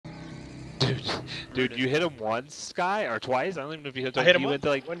Dude, you hit him once, Sky, or twice. I don't even know if you hit him. I hit him you went to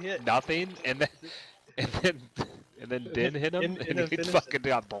like one hit. nothing, and then Din hit him, and he fucking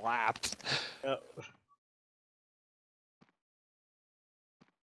got blapped. Yeah.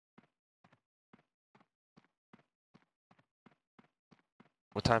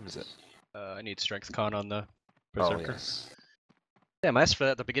 What time is it? I need strength con on the Oh, berserker. yes. Damn, I asked for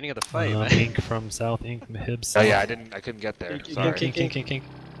that at the beginning of the fight, man. Ink from south, ink from Hib Oh south. yeah, I couldn't get there. Sorry. King.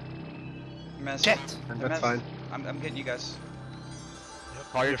 Mess. Shit. That's fine. I'm getting you guys.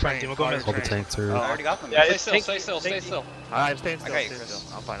 Call your train. We'll go Call your mess. All the train. tanks are. I already got them. Yeah, Stay it's still, tank- stay still, stay tank- still. I'm staying still. I got you, staying Chris.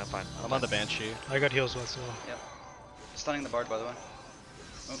 still. I'm fine. I'm on the Banshee. I got heals once. So. Stunning the bard, by the way.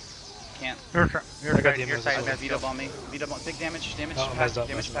 Oh, can't. I got the Your MS. side, beat up on me. Beat up on big damage. Damage Oh, pack. messed up,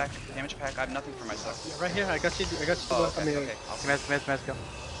 Damage messed pack. Damage pack. I have nothing for myself. Right here, I got you. Oh, okay. Okay. Mess, go.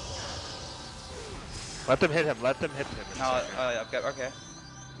 Let them hit him. Let them hit him. No, I've got. Okay.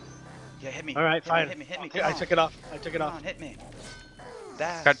 Yeah, hit me. All right, fine. Hit me. Okay, I took it off. Come on, hit me.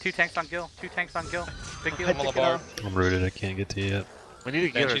 Dash. Got 2 tanks on Gil. Big heal. I took it off. I'm rooted, I can't get to you yet. We need to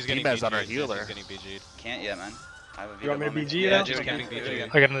get our Banshee's getting Demez on our BG'd, healer. Banshee's getting BG'd. Can't yet, man. I have a You want me to Vita BG bomb. now? Do it again. Getting Do it BG. again.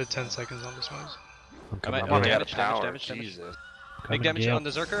 I got another 10 seconds on this one. I'm coming. Oh, Running out damage, of power. damage. Jesus. Big damage on the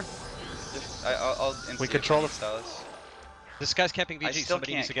Zerker. I'll We control the Stylus. This guy's camping I BG. still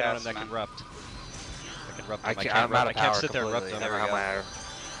Somebody can't needs to get on him cast, that man. can erupt. I can erupt I him. can't, I'm out of I can't power sit there and erupt completely. him. I never have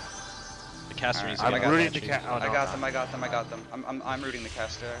The caster needs to I'm get on rooting Banshee. to oh, no, I got I'm them. I got them. I'm rooting the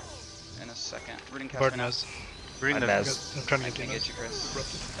caster in a second. Rooting caster Bard now. Mez. Bring I'm the Mez. I'm trying I to can get get you. you,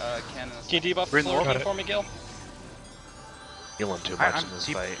 Chris. Ken in a Can you debuff the Bring floor Got team it. for me, Gil? Healing too I- much I'm in this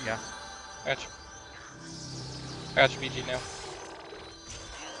deep- fight. Yeah. Gotcha. Gotcha, BG now.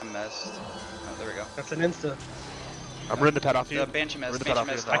 I'm messed. Oh, there we go. That's an insta. I'm rooting the pet off you. The Banshee Mez. Rooting the Banshee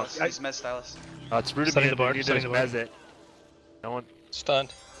pet Mez off you. Stylus. He's Mez Stylus. It's rooted Stunning me. the bard, You need stunning to the bard. Mez it. No one.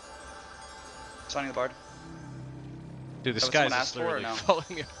 Stunned. Stunning the bard. Dude, this That was guy's someone just asked for or literally no?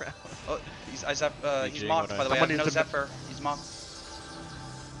 following me around. Oh, he's BG, mocked, by the way. I Someone have no needs to- Zephyr. He's mocked.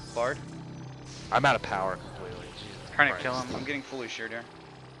 Bard. I'm out of power completely. Jesus Trying to Christ. kill him. I'm getting fully sheared here.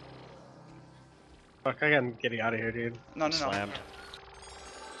 Fuck, I'm getting out of here, dude. No. Slammed.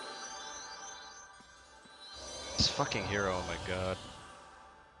 This fucking hero, oh my god.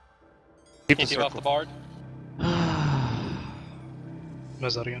 Keep Can the you debuff the circle. bard?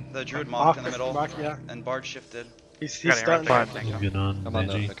 Mez out again. The Druid mocked in the middle, Mock, yeah. and Bard shifted. He's Got it, stunned. right I'm good on I'm on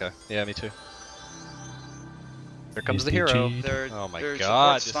the. Benji. Okay. Yeah, me too. Here comes He's the hero. BG. They're, Oh my they're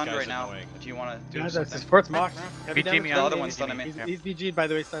god, support this stunned guy's right now. annoying. If you want to do Yeah, that's something. his sports mock. Heavy BG damage. me The on. other one's stunning me. He's BG'd by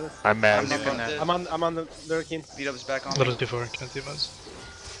the way, Silas. I'm I'm Mez. Nuking that. I'm on the Lurking. Vito's back on Let me. us do 4. Can't do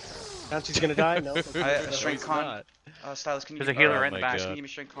Mez. Banshee's gonna die? No. I strength he's con. not. Stylus, can you There's a give me- healer Oh in the my back. God. Can you give me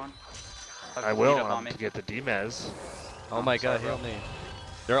strength con? I will Beat up on me. to get the Demez. Oh my sorry, god, bro. heal me.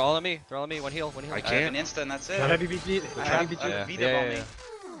 They're all on me. They're all on me. One heal. One heal. I I have can't. an insta and that's it. Heavy BG. I Heavy have BG. a Vita on me.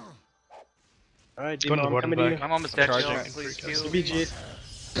 Alright, Going to the Demon, board coming and to you. back. I'm almost I'm dead. charging. Gil. Please It's heal. the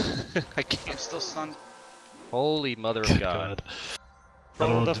BG. I I'm can't. still stunned. Holy mother of god. I don't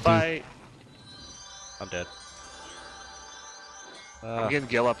know Roll what the to do. fight. I'm dead. I'm getting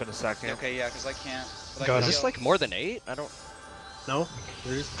Gil up in a second. Okay, yeah, because I can't. But I Got can is it. this heal. like more than 8? I don't. No?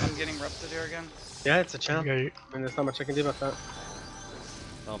 I'm getting rupted here again. Yeah, it's a champ. And there's not much I can do about that.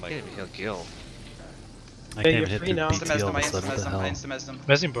 Oh I my can't god. even heal Gil. I Hey, can't you're even hit free through now. Insta BT all of I a sudden. What the I hell? insta mezzed him.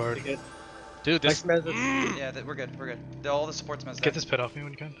 Mezzing Bard. Good. Dude, this. Nice Mez. Yeah, we're good. We're good. All the supports mezzed. Get this pit off me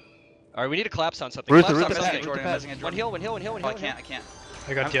when you can. Alright, we need to collapse on something. Ruth, Collapse Ruth, on Ruth, something. Jordan, One Jordan. heal, one heal, one heal, one Oh, heal. I can't. I can't.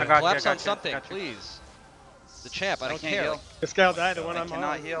 I got I you. got Collapse you, on something, got you. please. The champ, I don't can't care. heal. This guy will die. The one I I'm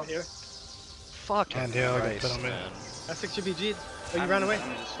cannot on. heal. Here. Fuck. And yeah, I got Christ, put on me. man. Essex should be G'd. Oh, you I'm- ran away.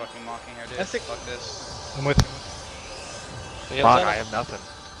 I'm just fucking mocking here, dude. Essex. Fuck this. I'm with you. Yeah, Fuck, done. I have nothing.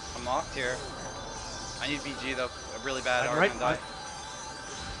 I'm mocked here. I need BG though. Really bad. I'm Or right- I'm gonna die.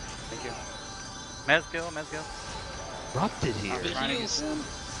 Thank you. Mezgil. Erupted here. I'm trying to get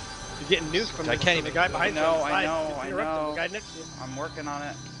You're getting nuked from I the, can't from the even- guy behind you. I know, on the I side. know, Just I interrupt him, know. The guy next to you. I'm working on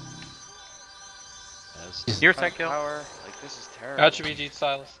it. Yes. Your My sec kill. power. Like this is terrible. Gotcha, BG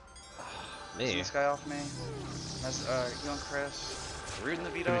Silas. Isn't Me. this guy off me? That's young Chris. Rooting the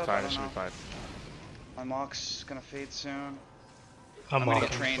Vito. Should be up, I fine. It don't should know. be fine. My mock's gonna fade soon. I'm gonna off.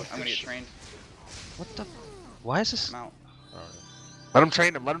 get trained. I'm gonna get trained. What the? Why is this? I'm out. Let him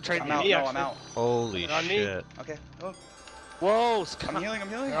train him. Let him train I'm him. out. me, No, actually. I'm out. Holy On me. shit. Okay. Oh, Whoa, I'm healing. I'm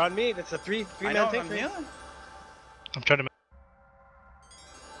healing. They're on me. That's a three I man know. tank. I'm thing. healing. I'm trying to.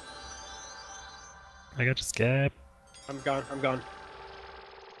 I got your scab. I'm gone. I'm gone.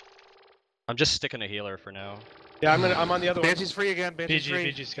 I'm just sticking a healer for now. Yeah, I'm on the other one. Banshee's free again. Banshee's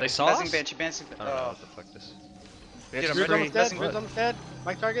free. BG's They got. saw Messing us? Banshee. I don't know what the fuck this. Banshee's Dude, I'm Rid's free. almost dead. Messing Rid's with- almost dead.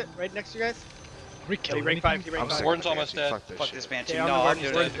 My target, right next to you guys. we He rank 5, he rank I'm 5. sick Warden's of almost Banshee. dead. Fuck Fuck shit. this Banshee. Okay, I'm No, the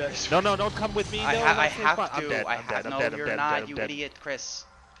I'm Warden's dead. dead. No, don't come with me. I, no, I that's have fine. I'm to. dead. I I'm dead. no, I'm dead. you're I'm dead. not, I'm you dead. idiot, Chris.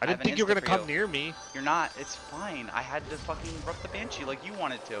 I have didn't an think you were insta gonna for come near me. You're not. It's fine. I had to fucking rough the Banshee like you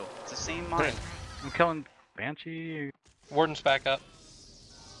wanted to. It's the same mine. I'm killing Banshee. Warden's back up.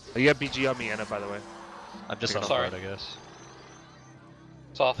 Oh, you have BG on me, Anna, by the way. I'm just on the Sorry. bard, I guess.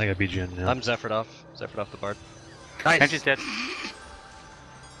 It's off. I got BG in now. I'm Zephyred off the bard. Nice. Banshee's dead.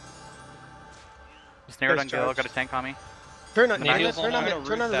 Snared Nice on Gil, charge. got a tank on me. Turn on, Needles turn I'm on, gonna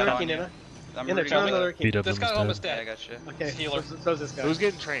turn on root the that lurking, on you. Nina. I'm Nina, rooting turn on with the it. lurking. Beat up This guy almost almost Yeah, I dead. got you. Okay, Healer. so's this guy. Who's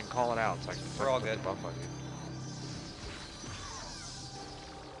getting trained? Call it out so I can We're all put the good. buff on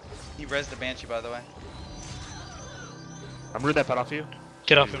you. He rezzed the Banshee, by the way. I'm rooting that pet off you.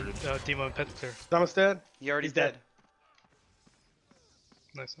 Get off him, Demo and Pet clear. Is almost dead? He already He's dead.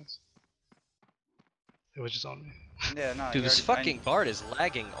 Nice, nice. It was just on me. Yeah, no. Dude, he this already- fucking bard is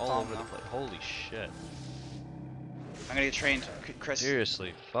lagging all Calm over the now. place. Holy shit. I'm gonna get trained. Chris,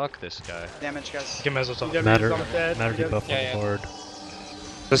 Seriously, fuck this guy. damage, guys. Get Mezzo top. DW Matter, is almost dead. matter DW debuff Yeah, on yeah. the board.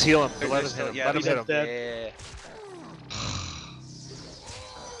 Just heal him. They're Let him still- hit him. yeah, Let him hit him. dead.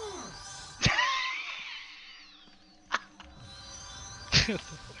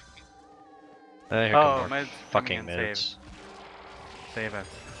 Here Oh, come more mids fucking coming in, mids. Save us.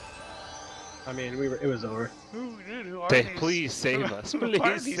 I mean, it was over. Who are Please save us. Who are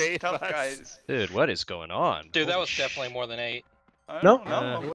Please these save tough us. guys? Dude, what is going on? Dude, that Holy was definitely more than 8. I No. don't know.